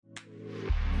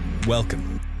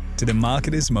Welcome to the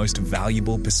Marketer's Most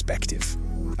Valuable Perspective,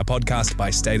 a podcast by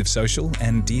State of Social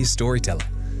and Dear Storyteller.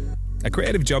 A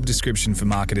creative job description for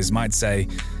marketers might say,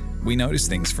 we notice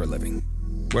things for a living.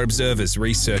 We're observers,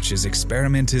 researchers,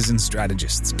 experimenters and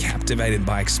strategists, captivated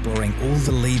by exploring all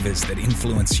the levers that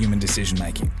influence human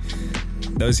decision-making.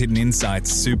 Those hidden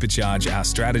insights supercharge our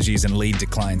strategies and lead to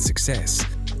client success.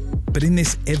 But in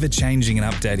this ever-changing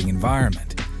and updating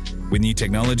environment, with new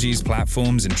technologies,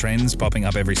 platforms and trends popping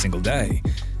up every single day,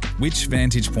 which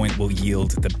vantage point will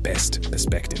yield the best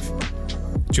perspective?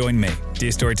 Join me,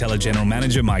 Dear Storyteller General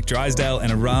Manager Mike Drysdale,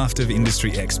 and a raft of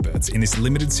industry experts in this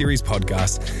limited series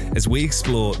podcast as we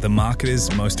explore the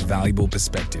marketer's most valuable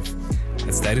perspective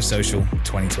at State of Social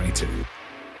 2022.